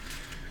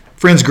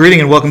Friends, greeting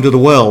and welcome to The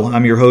Well.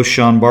 I'm your host,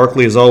 Sean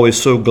Barkley. As always,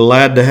 so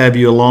glad to have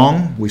you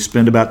along. We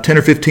spend about 10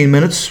 or 15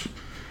 minutes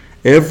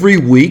every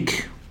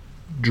week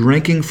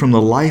drinking from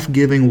the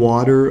life-giving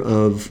water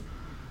of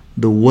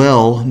the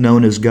well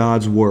known as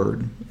God's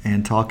Word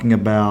and talking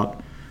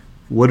about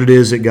what it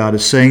is that God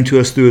is saying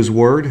to us through His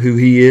Word, who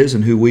He is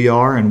and who we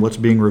are and what's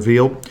being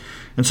revealed.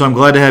 And so I'm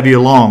glad to have you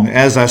along.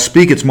 As I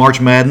speak, it's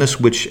March Madness,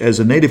 which as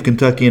a native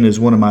Kentuckian is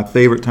one of my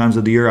favorite times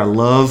of the year. I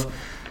love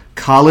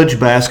college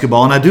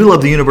basketball, and I do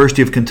love the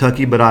University of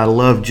Kentucky, but I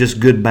love just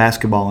good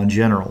basketball in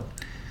general.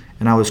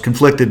 And I was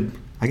conflicted,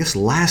 I guess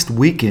last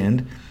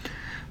weekend,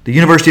 the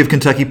University of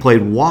Kentucky played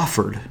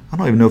Wofford. I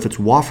don't even know if it's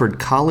Wofford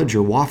College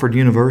or Wofford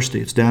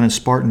University. It's down in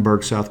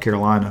Spartanburg, South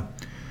Carolina.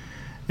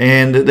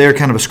 And they're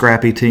kind of a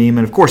scrappy team.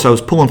 And of course, I was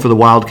pulling for the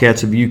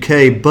Wildcats of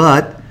UK,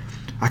 but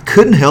I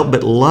couldn't help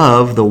but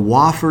love the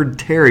Wofford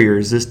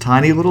Terriers, this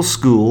tiny little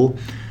school,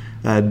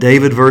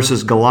 David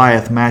versus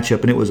Goliath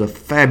matchup, and it was a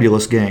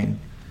fabulous game.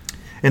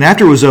 And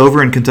after it was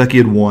over and Kentucky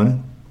had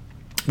won,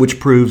 which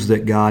proves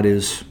that God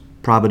is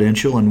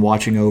providential and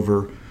watching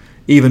over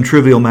even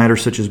trivial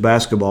matters such as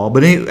basketball.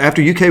 But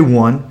after UK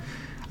won,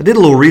 I did a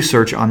little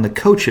research on the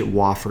coach at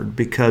Wofford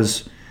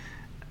because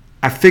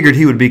I figured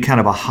he would be kind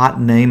of a hot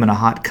name and a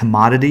hot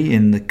commodity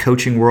in the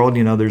coaching world.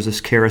 You know, there's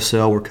this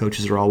carousel where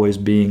coaches are always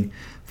being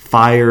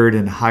fired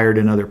and hired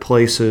in other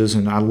places.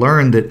 And I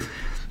learned that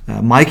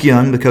Mike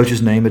Young, the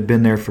coach's name, had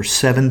been there for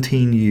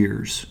 17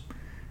 years.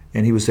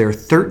 And he was there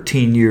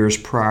 13 years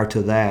prior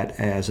to that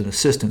as an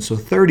assistant. So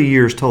 30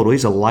 years total.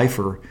 He's a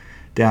lifer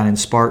down in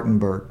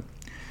Spartanburg.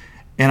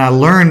 And I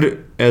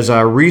learned as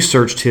I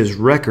researched his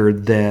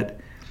record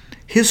that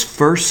his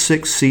first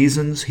 6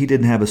 seasons, he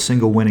didn't have a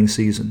single winning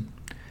season.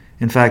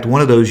 In fact,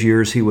 one of those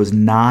years he was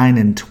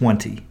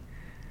 9-20.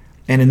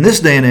 And in this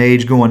day and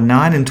age, going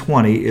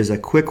 9-20 is a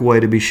quick way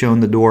to be shown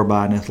the door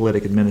by an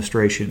athletic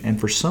administration. And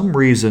for some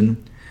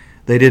reason,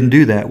 they didn't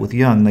do that with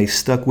Young. They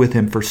stuck with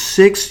him for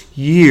 6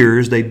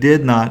 years. They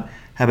did not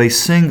have a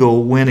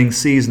single winning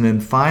season.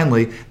 And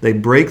finally, they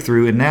break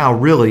through. And now,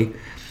 really,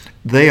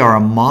 they are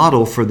a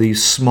model for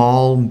these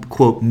small,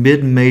 quote,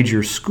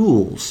 mid-major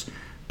schools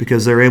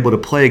because they're able to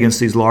play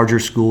against these larger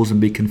schools and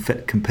be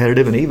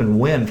competitive and even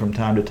win from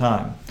time to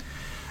time.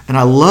 And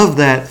I love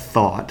that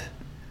thought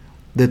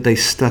that they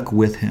stuck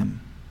with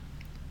him.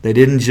 They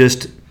didn't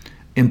just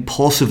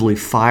impulsively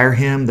fire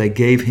him. They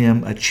gave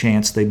him a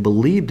chance. They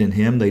believed in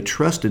him. They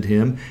trusted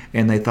him.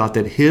 And they thought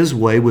that his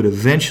way would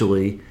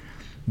eventually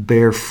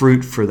bear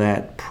fruit for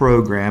that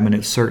program, and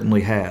it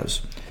certainly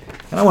has.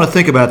 And I want to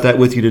think about that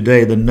with you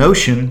today, the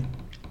notion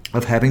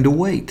of having to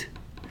wait,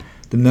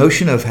 the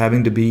notion of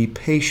having to be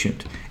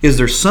patient. Is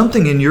there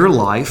something in your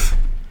life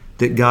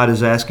that God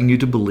is asking you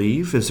to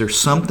believe? Is there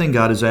something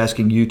God is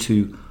asking you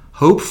to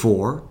hope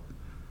for,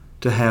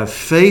 to have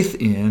faith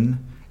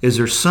in? Is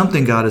there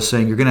something God is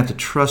saying, you're going to have to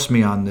trust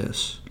me on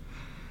this?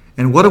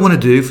 And what I want to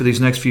do for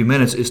these next few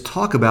minutes is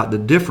talk about the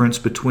difference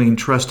between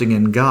trusting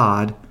in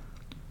God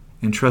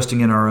and trusting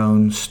in our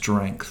own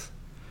strength.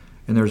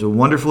 And there's a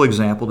wonderful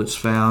example that's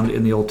found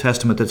in the Old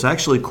Testament that's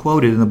actually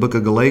quoted in the book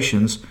of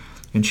Galatians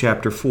in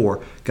chapter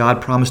 4.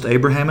 God promised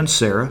Abraham and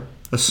Sarah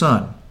a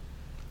son,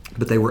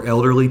 but they were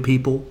elderly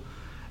people,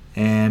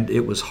 and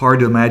it was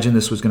hard to imagine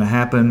this was going to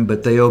happen,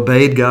 but they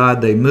obeyed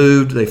God, they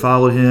moved, they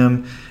followed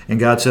Him, and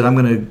God said, I'm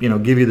going to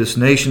give you this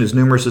nation as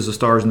numerous as the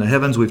stars in the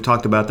heavens. We've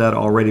talked about that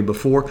already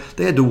before.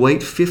 They had to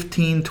wait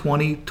 15,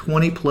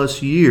 20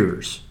 plus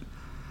years.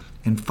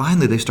 And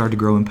finally they started to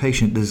grow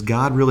impatient. Does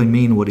God really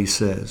mean what He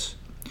says?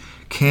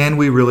 Can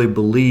we really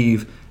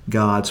believe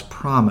God's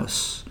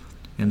promise?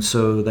 And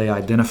so they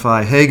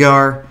identify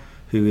Hagar,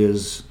 who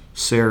is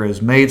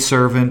Sarah's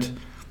maidservant.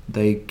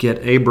 They get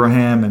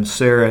Abraham and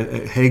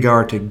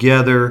Hagar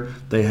together.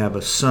 They have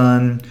a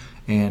son.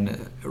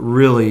 And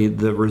really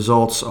the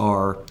results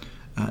are,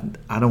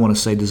 I don't want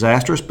to say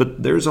disastrous,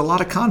 but there's a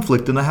lot of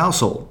conflict in the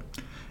household.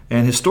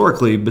 And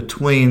historically,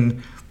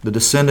 between the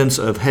descendants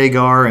of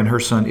Hagar and her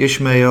son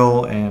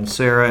Ishmael and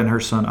Sarah and her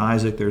son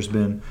Isaac, there's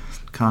been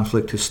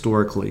conflict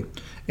historically.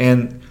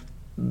 And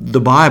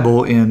the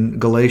Bible in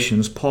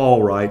Galatians,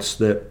 Paul writes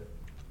that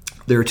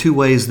there are 2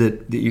 ways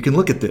that you can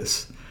look at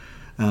this.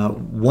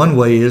 One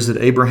way is that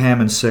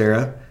Abraham and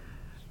Sarah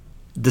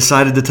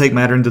decided to take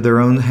matter into their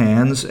own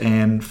hands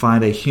and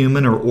find a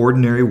human or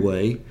ordinary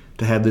way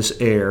to have this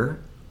heir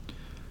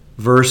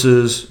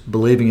versus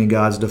believing in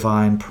God's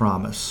divine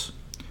promise.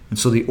 And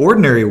so the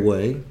ordinary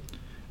way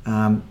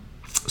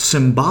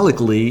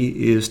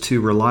symbolically is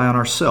to rely on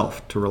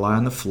ourselves, to rely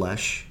on the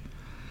flesh.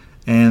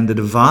 And the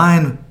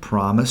divine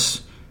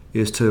promise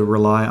is to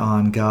rely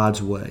on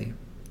God's way.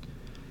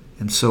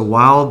 And so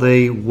while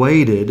they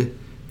waited,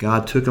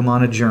 God took them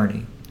on a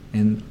journey.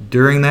 And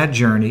during that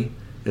journey,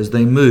 as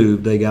they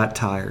moved, they got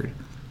tired.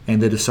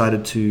 And they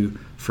decided to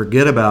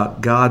forget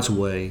about God's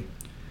way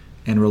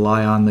and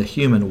rely on the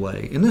human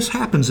way. And this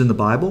happens in the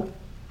Bible.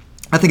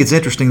 I think it's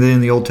interesting that in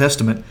the Old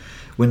Testament,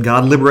 when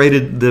God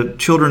liberated the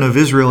children of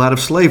Israel out of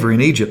slavery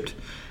in Egypt,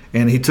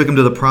 and He took them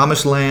to the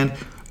Promised Land,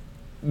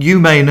 you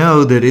may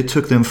know that it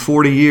took them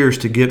 40 years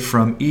to get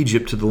from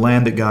Egypt to the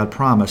land that God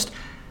promised.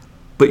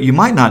 But you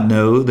might not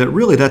know that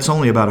really that's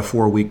only about a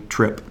 4-week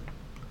trip.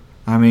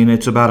 I mean,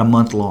 it's about a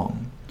month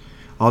long.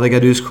 All they got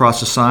to do is cross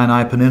the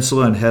Sinai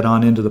Peninsula and head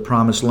on into the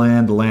promised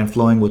land, the land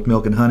flowing with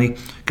milk and honey.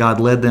 God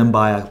led them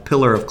by a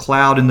pillar of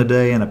cloud in the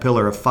day and a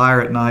pillar of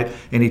fire at night,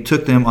 and he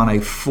took them on a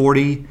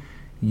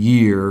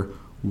 40-year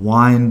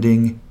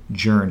winding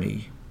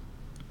journey.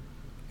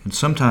 And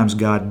sometimes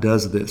God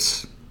does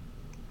this.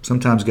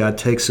 Sometimes God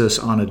takes us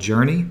on a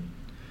journey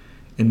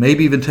and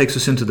maybe even takes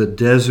us into the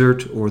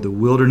desert or the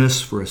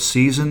wilderness for a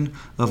season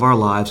of our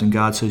lives, and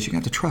God says, you're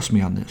going to have to trust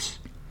me on this.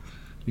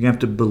 You're going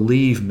to have to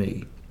believe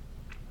me.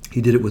 He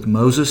did it with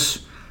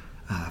Moses,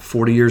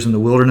 40 years in the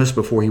wilderness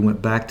before he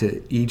went back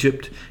to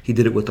Egypt. He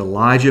did it with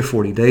Elijah,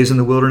 40 days in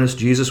the wilderness.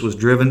 Jesus was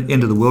driven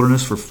into the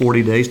wilderness for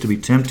 40 days to be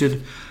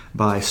tempted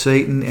by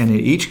Satan. And in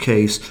each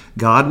case,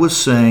 God was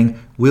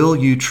saying, will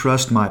you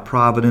trust my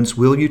providence?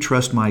 Will you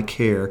trust my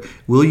care?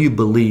 Will you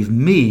believe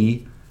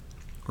me?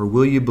 Or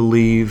will you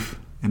believe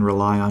and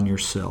rely on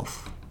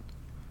yourself?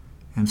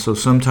 And so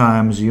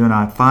sometimes you and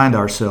I find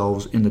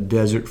ourselves in the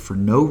desert for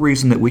no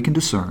reason that we can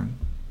discern.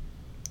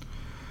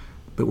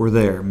 But we're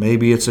there.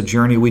 Maybe it's a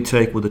journey we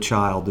take with a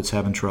child that's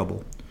having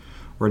trouble,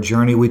 or a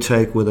journey we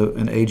take with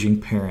an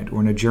aging parent,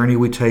 or a journey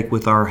we take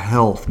with our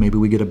health. Maybe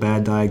we get a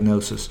bad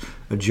diagnosis,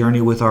 a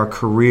journey with our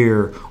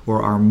career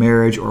or our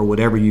marriage or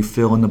whatever you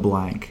fill in the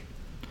blank.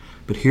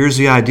 But here's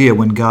the idea.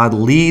 When God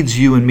leads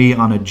you and me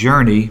on a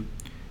journey,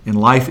 and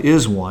life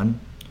is one,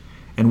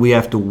 and we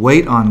have to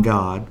wait on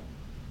God,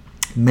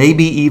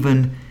 maybe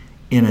even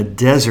in a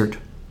desert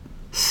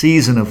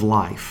season of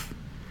life,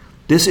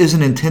 this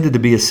isn't intended to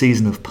be a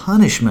season of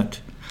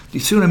punishment. Do you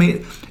see what I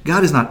mean?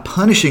 God is not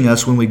punishing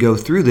us when we go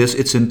through this.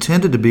 It's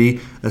intended to be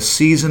a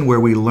season where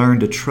we learn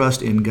to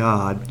trust in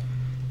God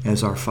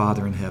as our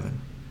Father in heaven.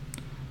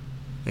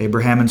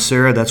 Abraham and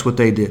Sarah, that's what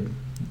they did.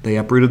 They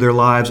uprooted their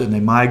lives and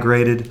they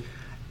migrated.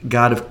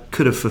 God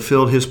could have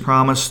fulfilled his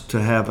promise to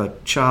have a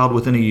child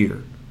within a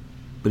year,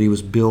 but he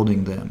was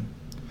building them.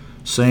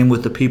 Same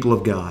with the people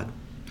of God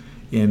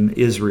in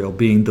Israel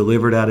being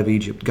delivered out of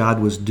Egypt.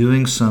 God was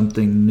doing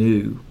something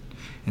new.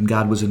 And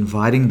God was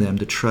inviting them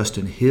to trust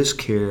in his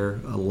care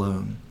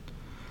alone.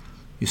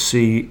 You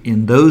see,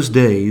 in those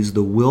days,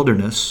 the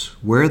wilderness,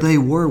 where they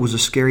were, was a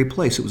scary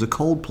place. It was a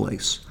cold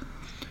place.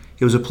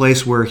 It was a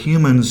place where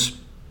humans,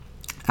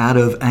 out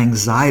of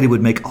anxiety,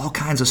 would make all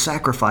kinds of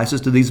sacrifices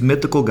to these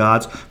mythical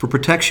gods for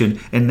protection.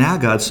 And now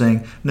God's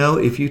saying, no,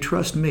 if you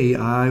trust me,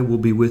 I will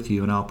be with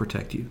you and I'll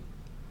protect you.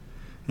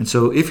 And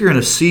so if you're in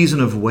a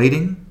season of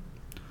waiting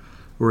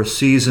or a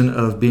season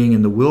of being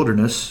in the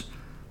wilderness,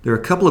 there are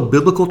a couple of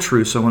biblical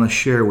truths I want to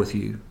share with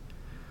you.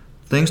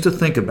 Things to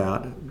think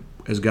about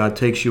as God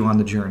takes you on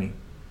the journey.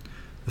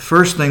 The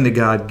first thing that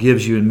God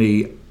gives you and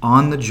me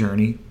on the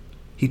journey,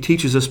 he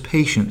teaches us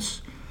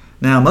patience.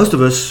 Now, most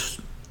of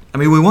us,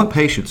 we want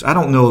patience. I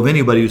don't know of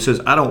anybody who says,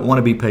 I don't want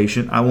to be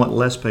patient. I want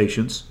less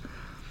patience.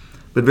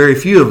 But very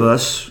few of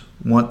us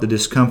want the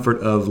discomfort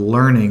of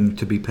learning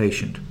to be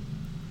patient.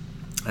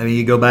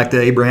 You go back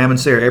to Abraham and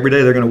Sarah. Every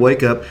day they're going to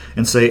wake up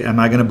and say, am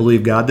I going to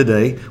believe God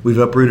today? We've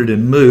uprooted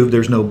and moved.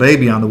 There's no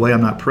baby on the way.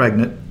 I'm not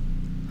pregnant.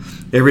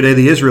 Every day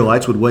the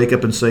Israelites would wake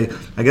up and say,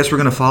 I guess we're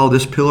going to follow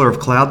this pillar of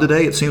cloud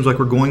today. It seems like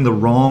we're going the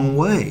wrong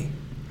way.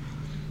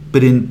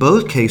 But in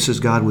both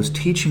cases, God was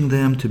teaching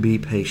them to be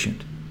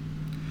patient.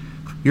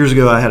 Years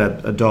ago, I had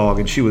a dog,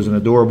 and she was an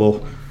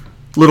adorable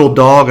little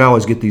dog. I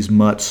always get these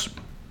mutts.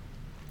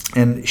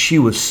 And she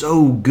was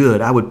so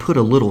good. I would put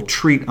a little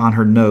treat on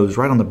her nose,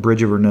 right on the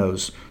bridge of her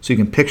nose, so you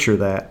can picture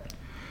that.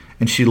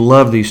 And she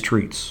loved these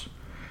treats.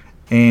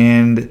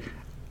 And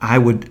I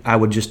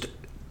would just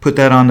put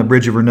that on the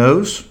bridge of her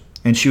nose,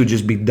 and she would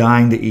just be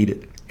dying to eat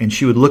it. And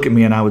she would look at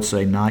me, and I would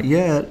say, not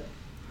yet,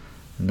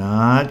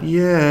 not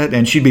yet.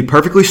 And she'd be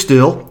perfectly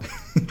still.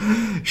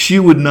 She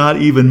would not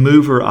even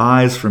move her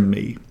eyes from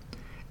me.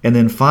 And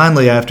then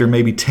finally, after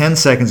maybe 10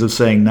 seconds of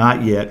saying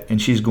not yet,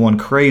 and she's going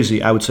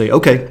crazy, I would say,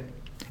 okay.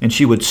 And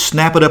she would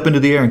snap it up into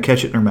the air and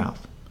catch it in her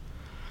mouth.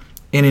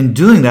 And in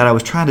doing that, I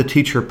was trying to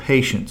teach her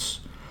patience.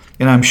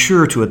 And I'm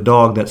sure to a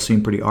dog that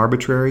seemed pretty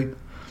arbitrary,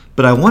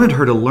 but I wanted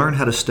her to learn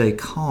how to stay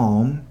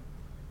calm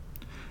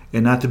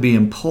and not to be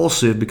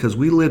impulsive, because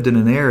we lived in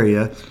an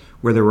area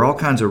where there were all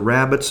kinds of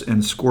rabbits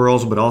and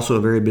squirrels, but also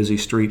a very busy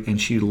street,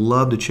 and she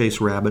loved to chase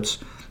rabbits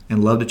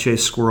and loved to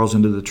chase squirrels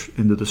into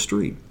the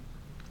street.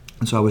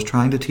 And so I was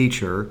trying to teach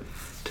her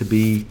to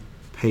be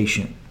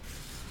patient.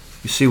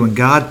 You see, when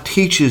God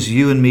teaches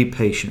you and me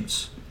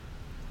patience,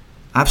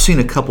 I've seen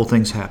a couple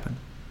things happen,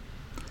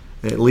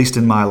 at least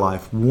in my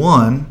life.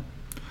 One,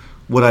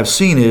 what I've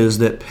seen is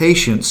that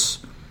patience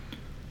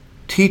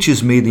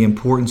teaches me the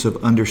importance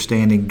of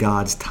understanding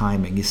God's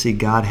timing. You see,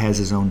 God has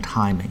his own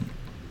timing.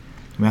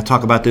 I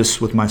talk about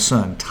this with my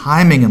son.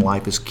 Timing in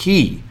life is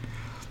key.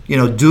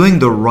 Doing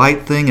the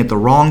right thing at the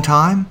wrong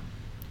time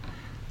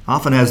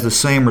often has the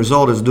same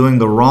result as doing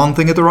the wrong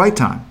thing at the right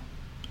time.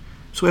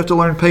 So we have to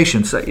learn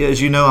patience.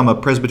 As you know, I'm a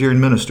Presbyterian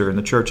minister in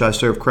the church I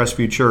serve,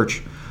 Crestview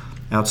Church,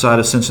 outside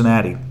of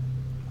Cincinnati.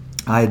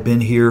 I had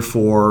been here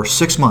for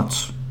 6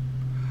 months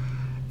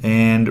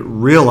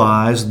and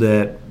realized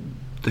that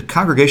the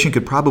congregation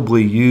could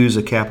probably use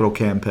a capital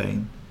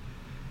campaign.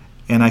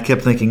 And I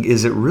kept thinking,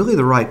 is it really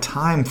the right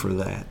time for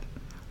that?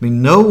 I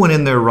mean, no one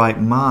in their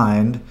right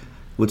mind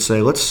would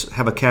say, let's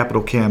have a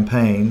capital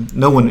campaign.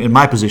 No one, in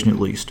my position at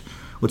least,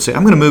 would say,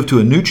 I'm going to move to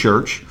a new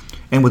church,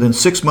 and within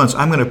 6 months,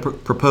 I'm going to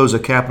propose a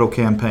capital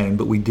campaign.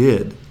 But we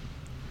did.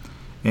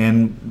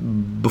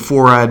 And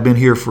before I had been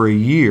here for a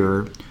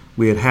year,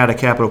 we had a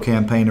capital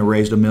campaign and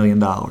raised $1 million.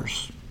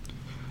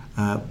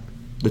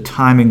 The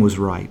timing was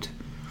right.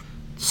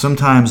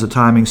 Sometimes the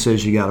timing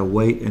says you got to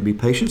wait and be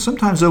patient.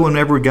 Sometimes, though,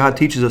 whenever God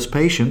teaches us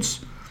patience,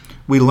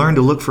 we learn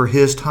to look for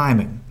His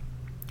timing.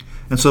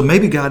 And so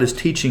maybe God is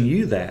teaching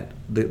you that,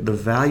 the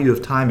value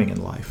of timing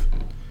in life.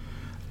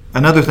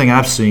 Another thing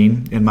I've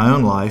seen in my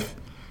own life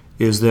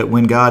is that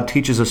when God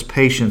teaches us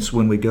patience,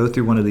 when we go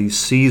through one of these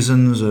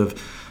seasons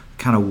of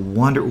kind of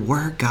wonder,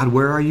 God,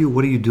 where are you?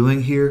 What are you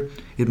doing here?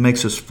 It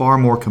makes us far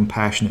more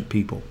compassionate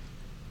people.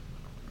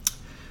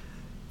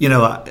 You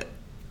know,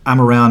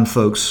 I'm around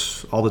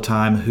folks all the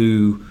time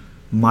who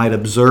might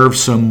observe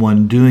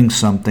someone doing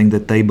something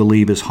that they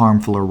believe is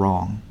harmful or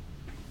wrong.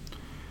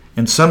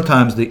 And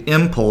sometimes the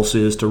impulse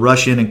is to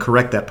rush in and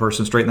correct that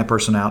person, straighten that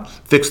person out,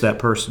 fix that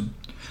person.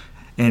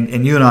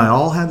 And you and I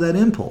all have that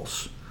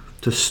impulse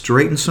to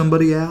straighten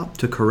somebody out,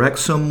 to correct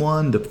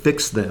someone, to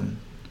fix them.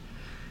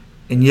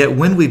 And yet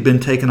when we've been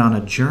taken on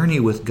a journey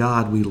with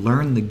God, we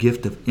learn the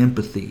gift of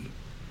empathy,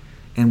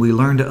 and we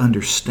learn to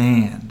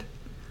understand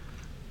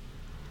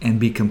and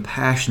be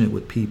compassionate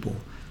with people.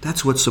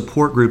 That's what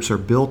support groups are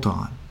built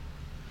on.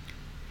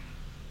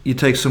 You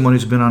take someone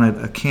who's been on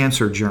a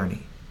cancer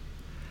journey.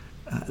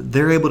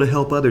 They're able to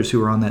help others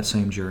who are on that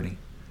same journey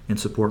in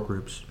support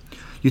groups.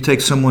 You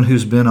take someone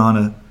who's been on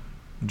a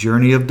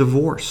journey of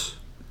divorce.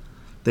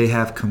 They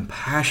have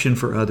compassion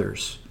for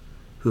others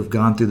who have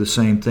gone through the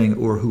same thing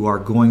or who are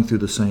going through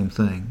the same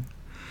thing.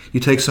 You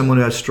take someone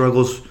who has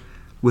struggles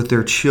with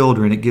their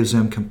children. It gives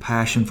them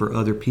compassion for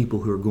other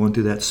people who are going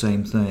through that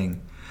same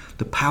thing.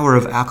 The power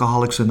of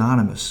Alcoholics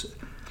Anonymous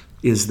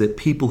is that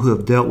people who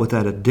have dealt with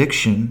that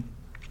addiction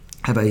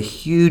have a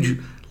huge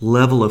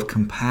level of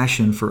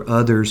compassion for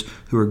others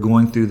who are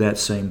going through that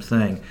same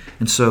thing.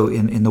 And so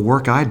in the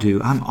work I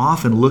do, I'm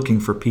often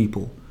looking for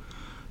people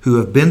who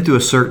have been through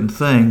a certain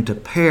thing to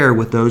pair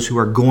with those who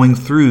are going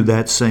through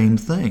that same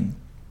thing.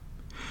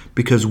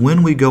 Because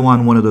when we go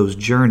on one of those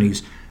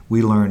journeys,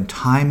 we learn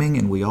timing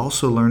and we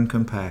also learn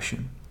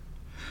compassion.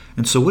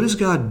 And so what is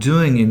God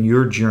doing in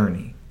your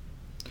journey,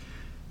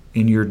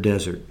 in your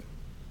desert?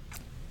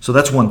 So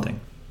that's one thing.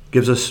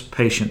 Gives us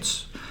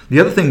patience. The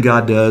other thing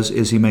God does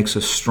is He makes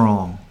us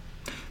strong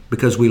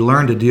because we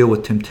learn to deal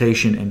with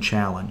temptation and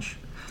challenge.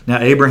 Now,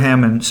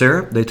 Abraham and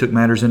Sarah, they took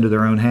matters into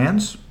their own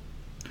hands.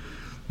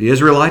 The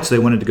Israelites, they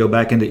wanted to go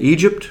back into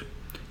Egypt.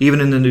 Even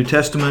in the New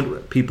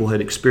Testament, people had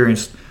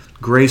experienced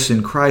grace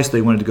in Christ.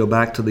 They wanted to go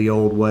back to the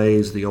old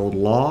ways, the old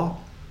law.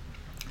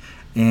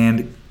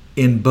 And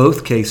in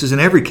both cases, in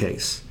every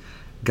case,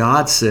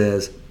 God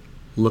says,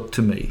 look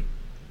to me.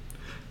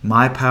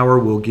 My power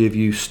will give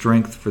you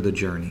strength for the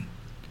journey.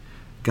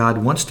 God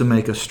wants to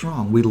make us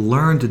strong. We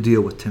learn to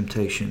deal with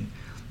temptation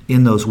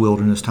in those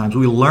wilderness times.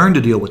 We learn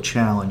to deal with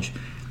challenge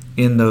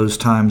in those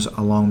times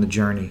along the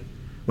journey.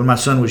 When my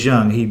son was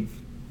young, he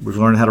was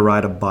learning how to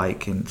ride a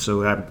bike. And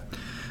so I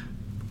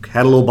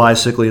had a little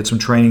bicycle. He had some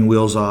training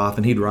wheels off,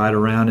 and he'd ride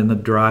around in the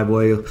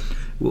driveway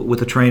with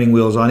the training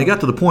wheels on. He got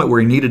to the point where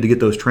he needed to get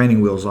those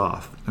training wheels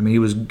off. I mean, he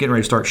was getting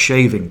ready to start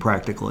shaving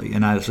practically.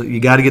 And I said, you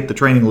got to get the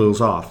training wheels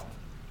off.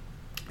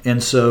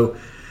 And so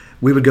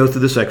we would go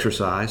through this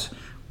exercise.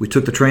 We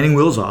took the training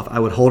wheels off. I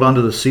would hold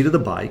onto the seat of the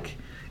bike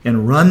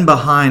and run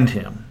behind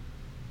him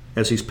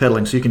as he's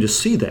pedaling, so you can just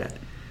see that.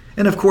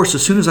 And of course,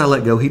 as soon as I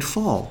let go, he'd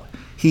fall.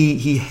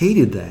 He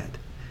hated that.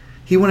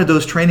 He wanted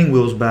those training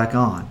wheels back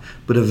on.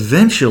 But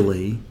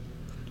eventually,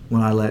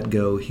 when I let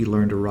go, he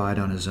learned to ride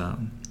on his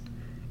own.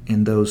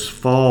 And those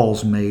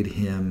falls made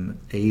him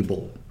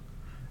able.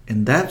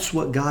 And that's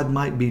what God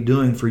might be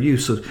doing for you.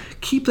 So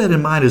keep that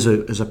in mind as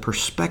a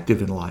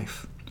perspective in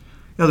life.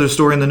 You know, there's a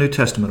story in the New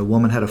Testament. A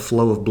woman had a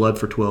flow of blood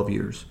for 12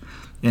 years.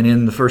 And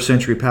in the first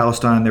century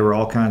Palestine, there were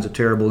all kinds of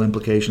terrible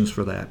implications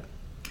for that.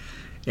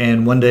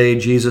 And one day,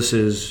 Jesus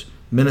is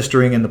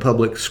ministering in the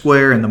public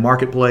square in the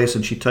marketplace,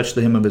 and she touched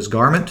the hem of his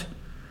garment.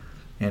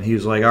 And he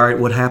was like, all right,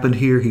 what happened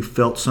here? He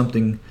felt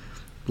something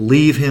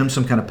leave him,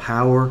 some kind of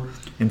power.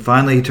 And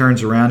finally, he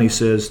turns around. He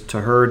says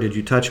to her, did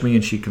you touch me?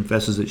 And she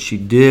confesses that she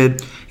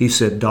did. He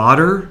said,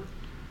 daughter,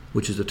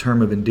 which is a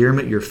term of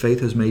endearment, your faith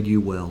has made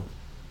you well.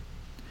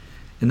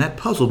 And that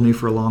puzzled me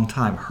for a long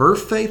time. Her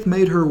faith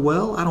made her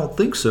well? I don't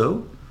think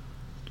so.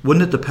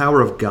 Wasn't it the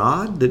power of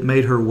God that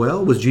made her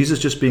well? Was Jesus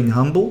just being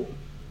humble?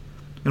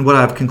 And what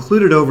I've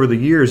concluded over the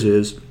years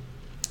is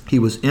he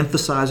was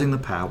emphasizing the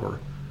power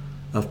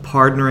of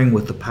partnering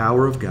with the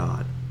power of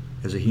God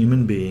as a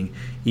human being,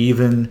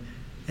 even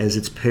as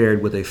it's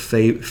paired with a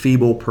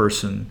feeble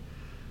person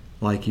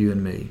like you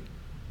and me.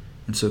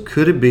 And so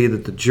could it be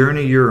that the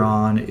journey you're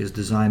on is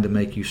designed to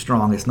make you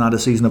strong? It's not a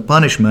season of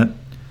punishment.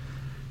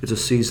 It's a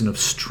season of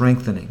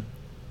strengthening.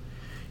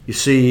 You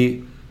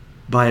see,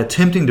 by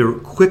attempting to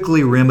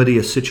quickly remedy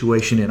a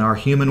situation in our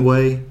human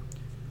way,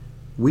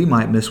 we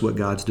might miss what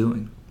God's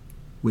doing.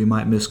 We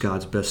might miss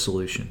God's best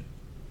solution.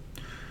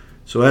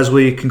 So as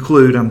we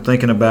conclude, I'm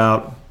thinking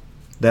about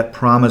that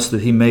promise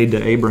that he made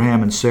to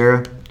Abraham and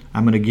Sarah.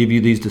 I'm going to give you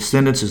these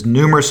descendants as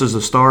numerous as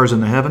the stars in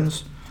the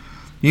heavens.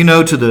 You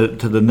know, to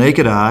the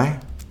naked eye,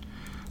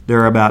 there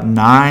are about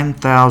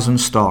 9,000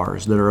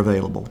 stars that are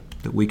available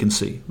that we can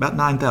see. About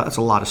 9,000. That's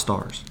a lot of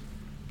stars.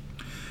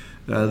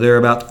 There are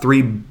about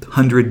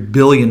 300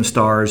 billion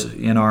stars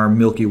in our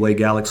Milky Way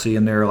galaxy,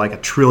 and there are like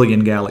 1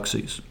 trillion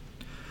galaxies.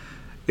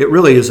 It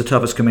really is the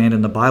toughest command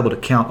in the Bible to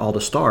count all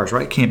the stars,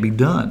 right? It can't be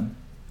done.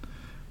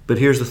 But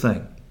here's the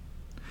thing.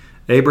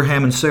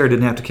 Abraham and Sarah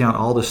didn't have to count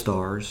all the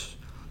stars.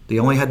 They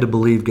only had to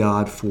believe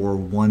God for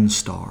one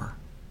star,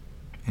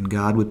 and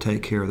God would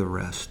take care of the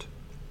rest.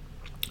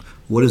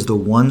 What is the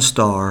one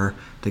star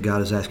that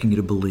God is asking you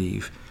to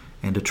believe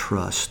and to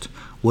trust?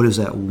 What is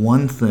that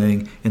one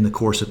thing in the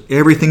course of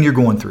everything you're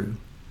going through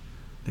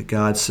that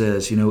God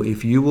says,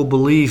 if you will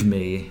believe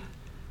me,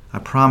 I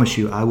promise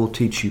you I will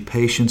teach you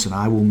patience and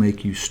I will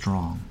make you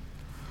strong.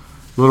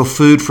 A little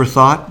food for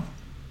thought.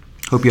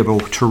 Hope you have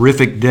a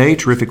terrific day,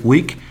 terrific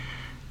week,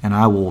 and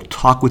I will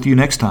talk with you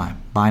next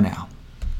time. Bye now.